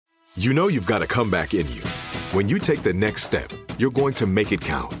You know you've got a comeback in you. When you take the next step, you're going to make it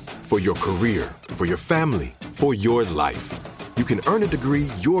count. For your career, for your family, for your life. You can earn a degree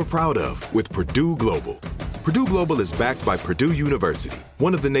you're proud of with Purdue Global. Purdue Global is backed by Purdue University,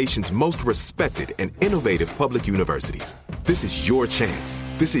 one of the nation's most respected and innovative public universities. This is your chance.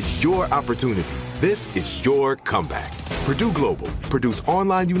 This is your opportunity. This is your comeback. Purdue Global, Purdue's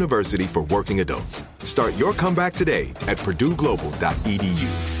online university for working adults. Start your comeback today at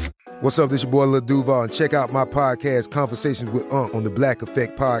purdueglobal.edu. What's up, this your boy Lil Duval, and check out my podcast, Conversations with Unc, on the Black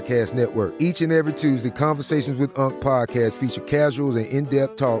Effect Podcast Network. Each and every Tuesday, Conversations with Unc podcast feature casuals and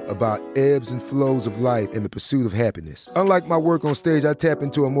in-depth talk about ebbs and flows of life and the pursuit of happiness. Unlike my work on stage, I tap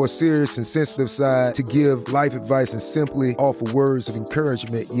into a more serious and sensitive side to give life advice and simply offer words of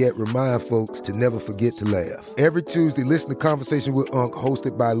encouragement, yet remind folks to never forget to laugh. Every Tuesday, listen to Conversation with Unc,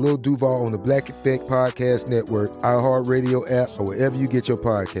 hosted by Lil Duval on the Black Effect Podcast Network, iHeartRadio app, or wherever you get your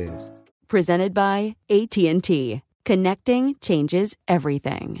podcasts. Presented by AT&T. Connecting changes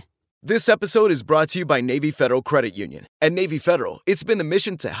everything. This episode is brought to you by Navy Federal Credit Union. At Navy Federal, it's been the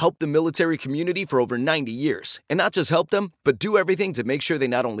mission to help the military community for over 90 years. And not just help them, but do everything to make sure they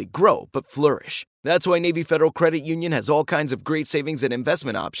not only grow, but flourish. That's why Navy Federal Credit Union has all kinds of great savings and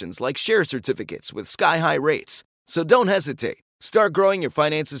investment options like share certificates with sky-high rates. So don't hesitate. Start growing your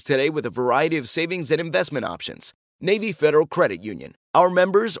finances today with a variety of savings and investment options. Navy Federal Credit Union. Our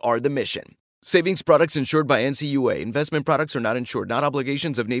members are the mission. Savings products insured by NCUA. Investment products are not insured, not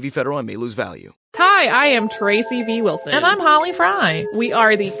obligations of Navy Federal and may lose value. Hi, I am Tracy V. Wilson. And I'm Holly Fry. We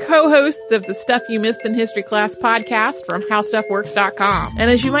are the co-hosts of the Stuff You Missed in History Class podcast from HowStuffWorks.com.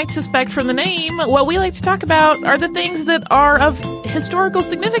 And as you might suspect from the name, what we like to talk about are the things that are of historical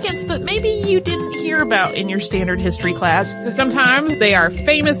significance, but maybe you didn't hear about in your standard history class. So sometimes they are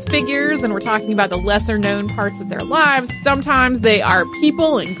famous figures, and we're talking about the lesser-known parts of their lives. Sometimes they are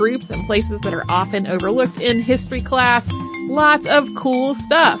people and groups and places that are often overlooked in history class. Lots of cool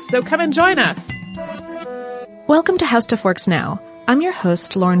stuff. So come and join us. Welcome to How Stuff Works Now. I'm your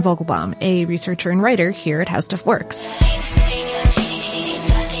host, Lauren Vogelbaum, a researcher and writer here at How Stuff Works.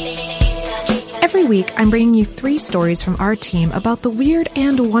 Every week, I'm bringing you 3 stories from our team about the weird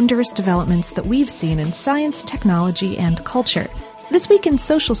and wondrous developments that we've seen in science, technology, and culture. This week in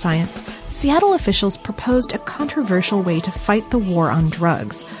social science, Seattle officials proposed a controversial way to fight the war on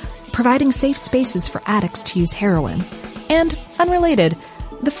drugs, providing safe spaces for addicts to use heroin. And, unrelated,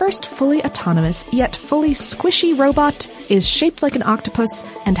 the first fully autonomous, yet fully squishy robot is shaped like an octopus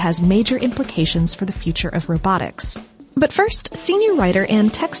and has major implications for the future of robotics. But first, senior writer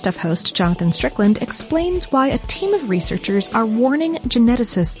and Tech Stuff host Jonathan Strickland explains why a team of researchers are warning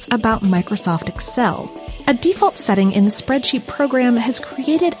geneticists about Microsoft Excel. A default setting in the spreadsheet program has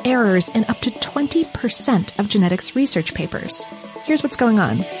created errors in up to 20% of genetics research papers. Here's what's going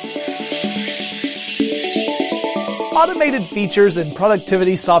on. Automated features in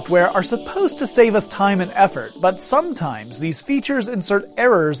productivity software are supposed to save us time and effort, but sometimes these features insert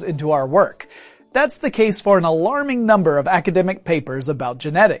errors into our work. That's the case for an alarming number of academic papers about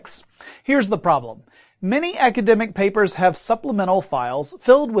genetics. Here's the problem. Many academic papers have supplemental files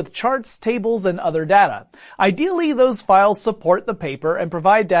filled with charts, tables, and other data. Ideally, those files support the paper and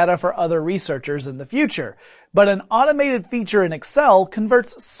provide data for other researchers in the future. But an automated feature in Excel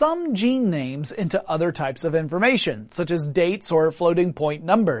converts some gene names into other types of information, such as dates or floating point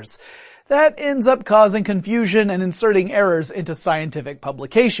numbers. That ends up causing confusion and inserting errors into scientific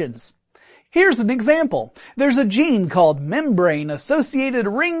publications. Here's an example. There's a gene called membrane-associated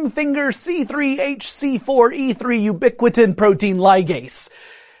ring finger C3HC4E3 ubiquitin protein ligase.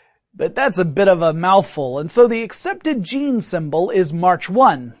 But that's a bit of a mouthful, and so the accepted gene symbol is March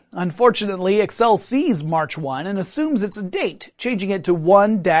 1. Unfortunately, Excel sees March 1 and assumes it's a date, changing it to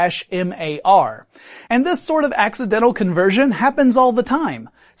 1-MAR. And this sort of accidental conversion happens all the time.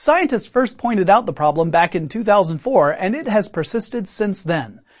 Scientists first pointed out the problem back in 2004, and it has persisted since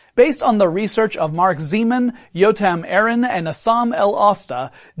then. Based on the research of Mark Zeman, Yotam Aaron, and Assam El Osta,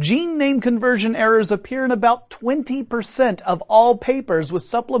 gene name conversion errors appear in about 20% of all papers with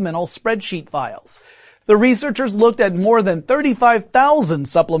supplemental spreadsheet files. The researchers looked at more than 35,000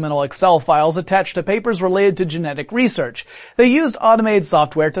 supplemental Excel files attached to papers related to genetic research. They used automated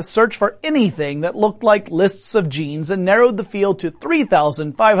software to search for anything that looked like lists of genes and narrowed the field to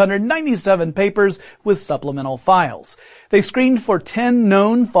 3,597 papers with supplemental files. They screened for 10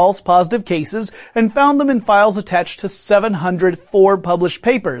 known false positive cases and found them in files attached to 704 published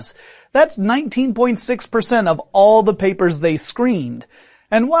papers. That's 19.6% of all the papers they screened.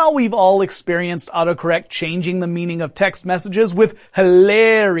 And while we've all experienced autocorrect changing the meaning of text messages with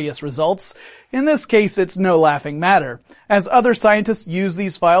hilarious results, in this case it's no laughing matter. As other scientists use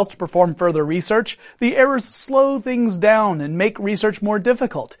these files to perform further research, the errors slow things down and make research more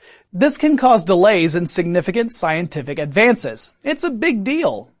difficult. This can cause delays in significant scientific advances. It's a big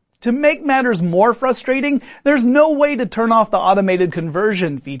deal. To make matters more frustrating, there's no way to turn off the automated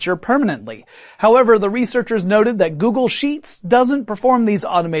conversion feature permanently. However, the researchers noted that Google Sheets doesn't perform these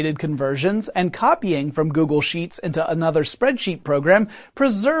automated conversions, and copying from Google Sheets into another spreadsheet program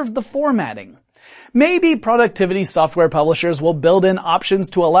preserved the formatting. Maybe productivity software publishers will build in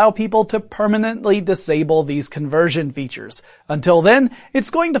options to allow people to permanently disable these conversion features. Until then, it's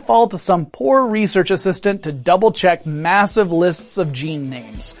going to fall to some poor research assistant to double-check massive lists of gene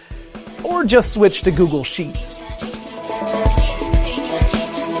names. Or just switch to Google Sheets.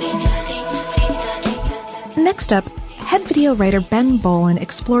 Next up, head video writer Ben Bowlin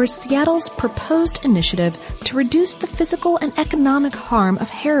explores Seattle's proposed initiative to reduce the physical and economic harm of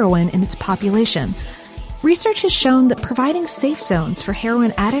heroin in its population. Research has shown that providing safe zones for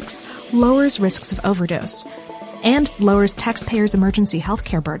heroin addicts lowers risks of overdose and lowers taxpayers' emergency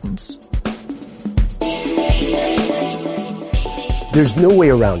healthcare burdens. There's no way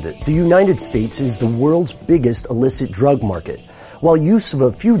around it. The United States is the world's biggest illicit drug market. While use of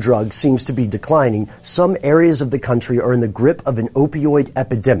a few drugs seems to be declining, some areas of the country are in the grip of an opioid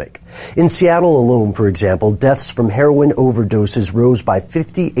epidemic. In Seattle alone, for example, deaths from heroin overdoses rose by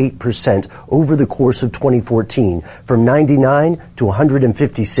 58% over the course of 2014, from 99 to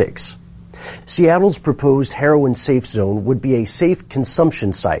 156. Seattle's proposed heroin safe zone would be a safe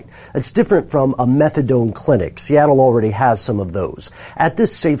consumption site. That's different from a methadone clinic. Seattle already has some of those. At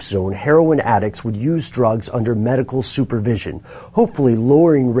this safe zone, heroin addicts would use drugs under medical supervision, hopefully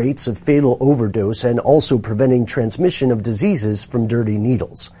lowering rates of fatal overdose and also preventing transmission of diseases from dirty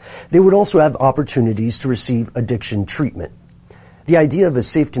needles. They would also have opportunities to receive addiction treatment. The idea of a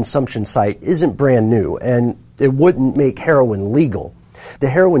safe consumption site isn't brand new, and it wouldn't make heroin legal. The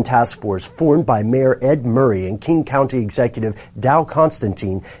Heroin Task Force, formed by Mayor Ed Murray and King County Executive Dow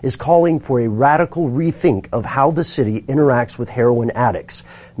Constantine, is calling for a radical rethink of how the city interacts with heroin addicts,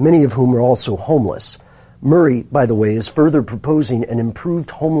 many of whom are also homeless. Murray, by the way, is further proposing an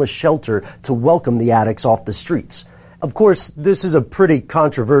improved homeless shelter to welcome the addicts off the streets. Of course, this is a pretty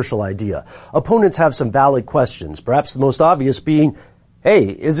controversial idea. Opponents have some valid questions, perhaps the most obvious being, hey,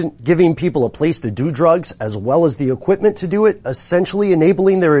 isn't giving people a place to do drugs as well as the equipment to do it essentially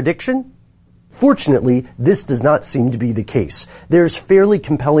enabling their addiction? Fortunately, this does not seem to be the case. There's fairly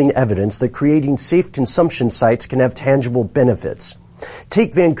compelling evidence that creating safe consumption sites can have tangible benefits.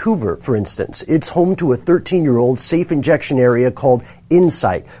 Take Vancouver, for instance. It's home to a 13-year-old safe injection area called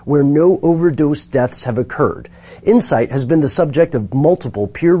Insight, where no overdose deaths have occurred. Insight has been the subject of multiple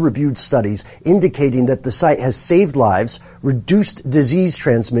peer-reviewed studies indicating that the site has saved lives, reduced disease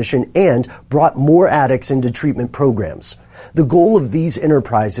transmission, and brought more addicts into treatment programs. The goal of these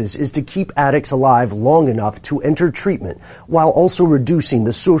enterprises is to keep addicts alive long enough to enter treatment, while also reducing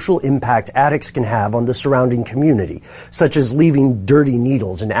the social impact addicts can have on the surrounding community, such as leaving dirty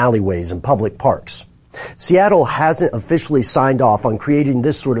needles in alleyways and public parks. Seattle hasn't officially signed off on creating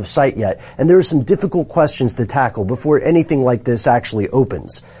this sort of site yet, and there are some difficult questions to tackle before anything like this actually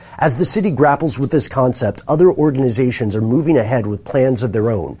opens. As the city grapples with this concept, other organizations are moving ahead with plans of their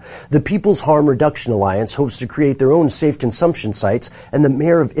own. The People's Harm Reduction Alliance hopes to create their own safe consumption sites, and the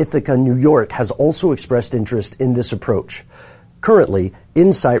mayor of Ithaca, New York, has also expressed interest in this approach. Currently,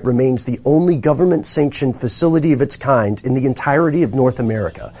 Insight remains the only government-sanctioned facility of its kind in the entirety of North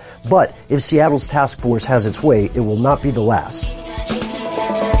America. But if Seattle's task force has its way, it will not be the last.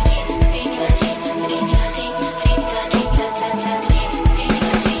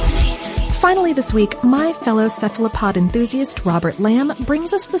 Finally this week, my fellow cephalopod enthusiast Robert Lamb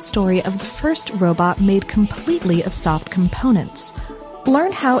brings us the story of the first robot made completely of soft components.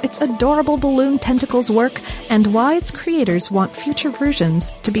 Learn how its adorable balloon tentacles work and why its creators want future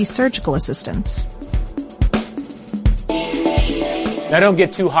versions to be surgical assistants. Now don't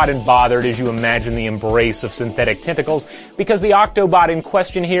get too hot and bothered as you imagine the embrace of synthetic tentacles, because the Octobot in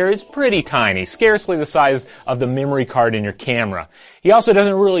question here is pretty tiny, scarcely the size of the memory card in your camera. He also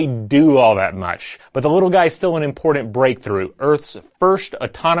doesn't really do all that much, but the little guy's still an important breakthrough, Earth's first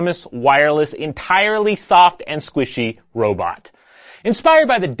autonomous, wireless, entirely soft and squishy robot. Inspired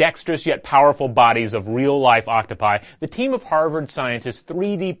by the dexterous yet powerful bodies of real-life octopi, the team of Harvard scientists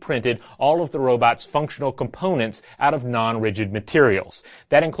 3D printed all of the robot's functional components out of non-rigid materials.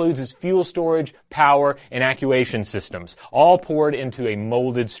 That includes its fuel storage, power, and actuation systems, all poured into a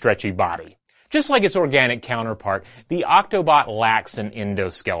molded, stretchy body. Just like its organic counterpart, the Octobot lacks an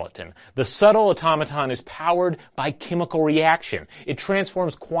endoskeleton. The subtle automaton is powered by chemical reaction. It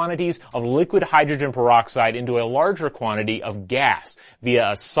transforms quantities of liquid hydrogen peroxide into a larger quantity of gas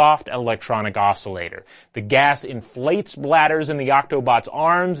via a soft electronic oscillator. The gas inflates bladders in the Octobot's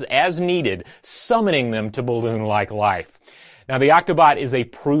arms as needed, summoning them to balloon-like life. Now, the Octobot is a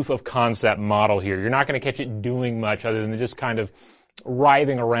proof of concept model here. You're not going to catch it doing much other than just kind of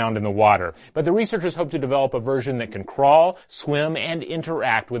writhing around in the water. But the researchers hope to develop a version that can crawl, swim, and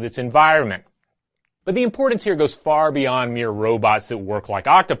interact with its environment. But the importance here goes far beyond mere robots that work like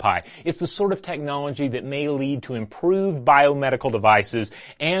octopi. It's the sort of technology that may lead to improved biomedical devices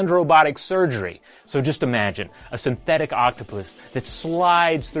and robotic surgery. So just imagine a synthetic octopus that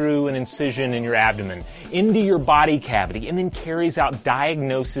slides through an incision in your abdomen, into your body cavity, and then carries out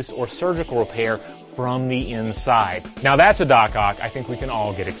diagnosis or surgical repair from the inside. Now that's a Doc Ock I think we can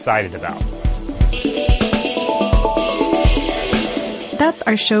all get excited about. That's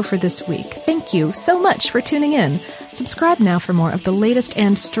our show for this week. Thank you so much for tuning in. Subscribe now for more of the latest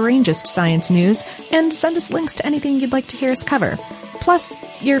and strangest science news, and send us links to anything you'd like to hear us cover. Plus,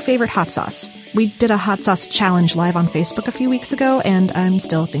 your favorite hot sauce. We did a hot sauce challenge live on Facebook a few weeks ago, and I'm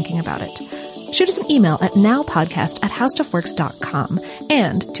still thinking about it. Shoot us an email at nowpodcast@howstuffworks.com.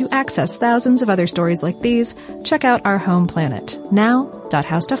 And to access thousands of other stories like these, check out our home planet,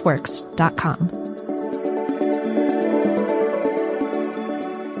 now.howstuffworks.com.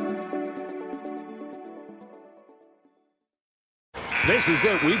 This is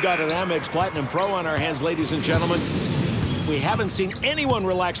it. We've got an Amex Platinum Pro on our hands, ladies and gentlemen. We haven't seen anyone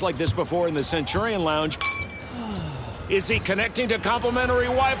relax like this before in the Centurion Lounge. Is he connecting to complimentary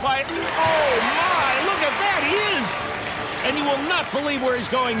Wi-Fi? Oh, my! Look at that! He is! And you will not believe where he's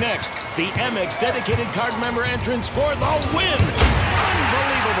going next. The Amex dedicated card member entrance for the win!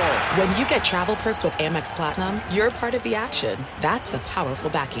 Unbelievable! When you get travel perks with Amex Platinum, you're part of the action. That's the powerful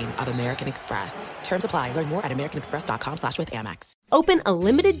backing of American Express. Terms apply. Learn more at americanexpress.com/withAmex. Open a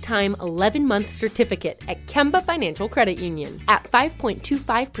limited-time 11-month certificate at Kemba Financial Credit Union. At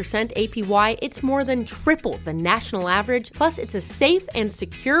 5.25% APY, it's more than triple the national average, plus it's a safe and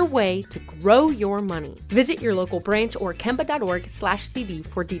secure way to grow your money. Visit your local branch or kemba.org/cb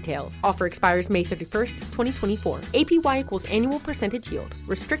for details. Offer expires May 31st, 2024. APY equals annual percentage yield.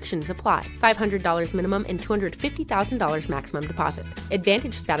 Restrictions apply. $500 minimum and $250,000 maximum deposit.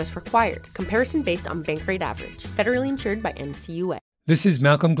 Advantage status required. Comparison based on bank rate average. Federally insured by NCUA. This is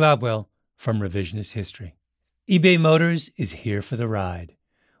Malcolm Gladwell from Revisionist History. eBay Motors is here for the ride.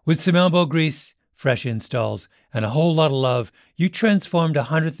 With some elbow grease, fresh installs, and a whole lot of love, you transformed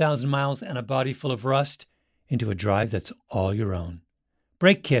 100,000 miles and a body full of rust into a drive that's all your own.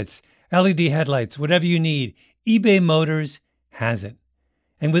 Brake kits, LED headlights, whatever you need, eBay Motors has it.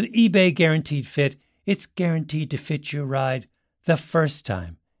 And with eBay Guaranteed Fit, it's guaranteed to fit your ride the first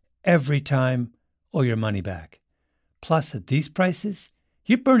time, every time, or your money back. Plus, at these prices,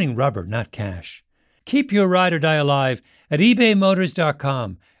 you're burning rubber, not cash. Keep your ride or die alive at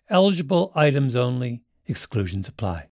ebaymotors.com. Eligible items only. Exclusions apply.